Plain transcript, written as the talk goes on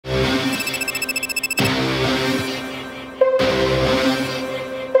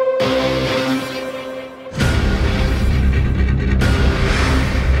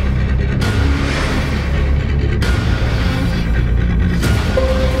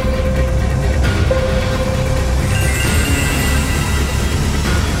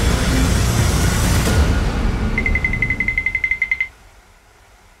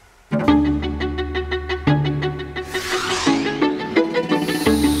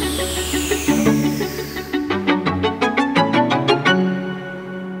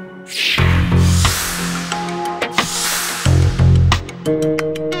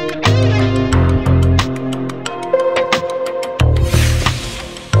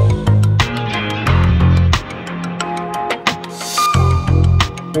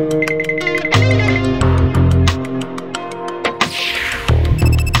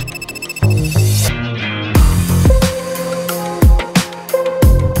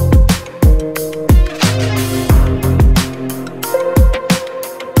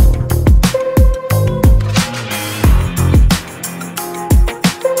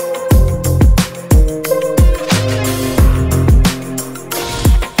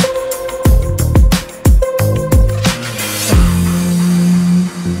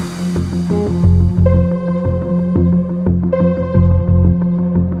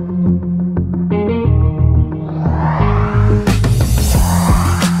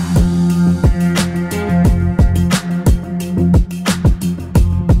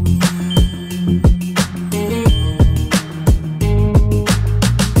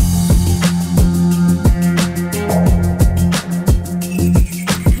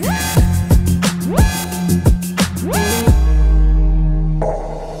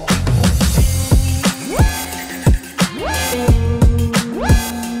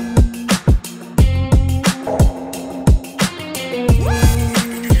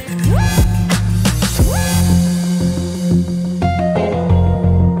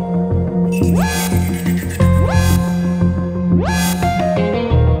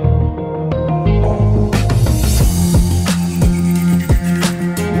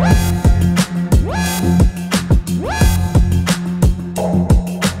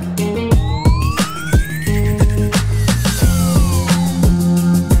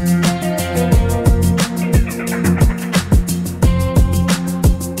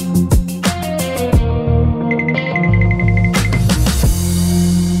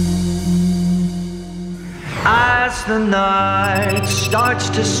the night starts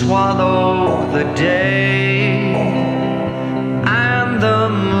to swallow the day, and the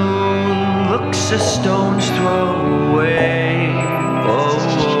moon looks a stone's throw away. Oh,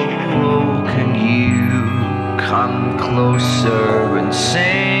 oh, oh, can you come closer and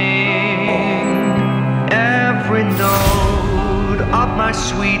sing every note of my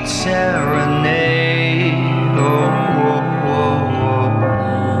sweet serenade? Oh, oh, oh,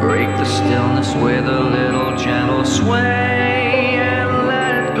 oh. Break the stillness with a little gentle sway and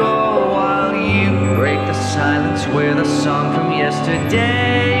let it go, while you break the silence with a song from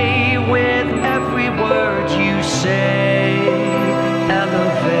yesterday. With every word you say,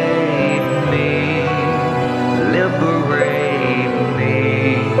 elevate me, liberate me,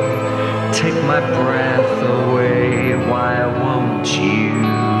 take my breath